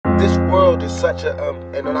This world is such a,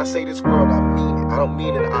 and when I say this world, I mean it. I don't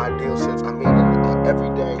mean in an ideal sense. I mean in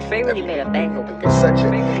everyday. Trey really made a banger with It's such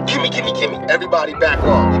a, gimme, gimme, gimme. Everybody back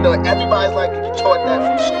off. You know, everybody's like, you taught that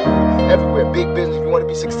from school. Everywhere, big business. You want to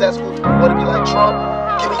be successful. You want to be like Trump.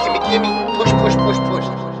 Gimme, gimme, gimme. Push, push, push, push.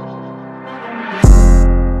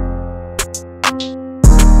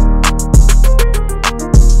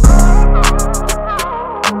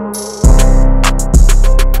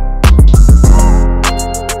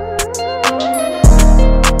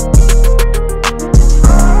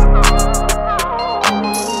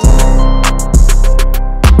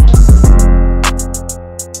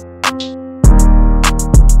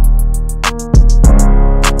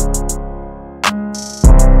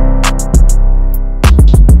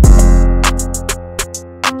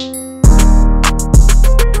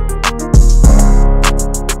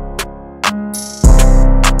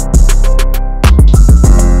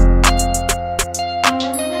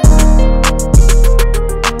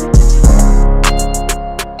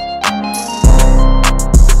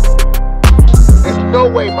 No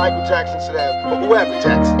way Michael Jackson should have, or whoever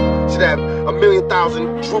Jackson, should have $1 million,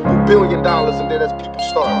 $1 billion, and then there's people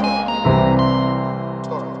starving.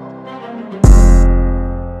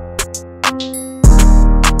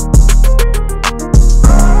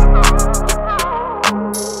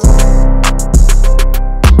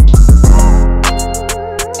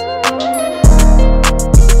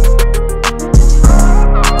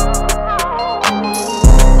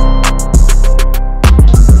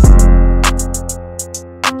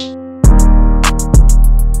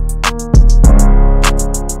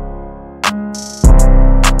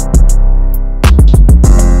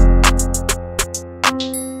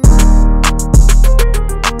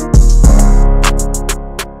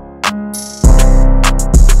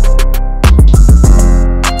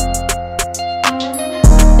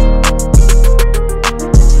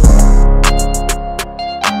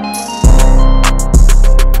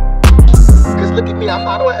 Look at me,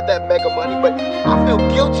 I don't have that mega money, but I feel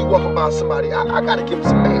guilty walking by somebody. I gotta give him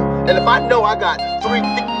some mail. And if I know I got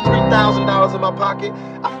 $3,000 in my pocket,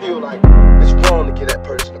 I feel like it's wrong to give that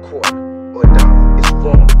person a quarter or $1. It's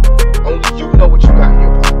wrong. Only you know what you got in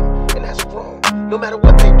your pocket, and that's wrong. No matter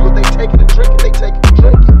what they do, if they take it and drink it, they take it and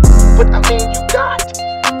drink it. But I mean, you got.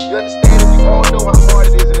 You understand? We all know how hard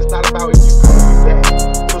it is, and it's not about if you good or you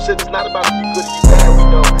bad. So since it's not about if you good or you bad, we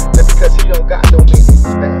know that because he don't got don't mean he's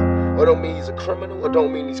bad. Or don't mean he's a criminal, or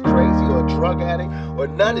don't mean he's crazy, or a drug addict, or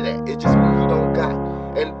none of that. It just means he don't got.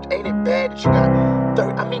 And ain't it bad that you got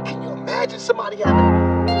 30? I mean, can you imagine somebody having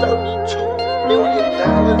 $32 million?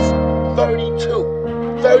 $32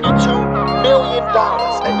 million,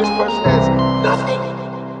 and this person has nothing?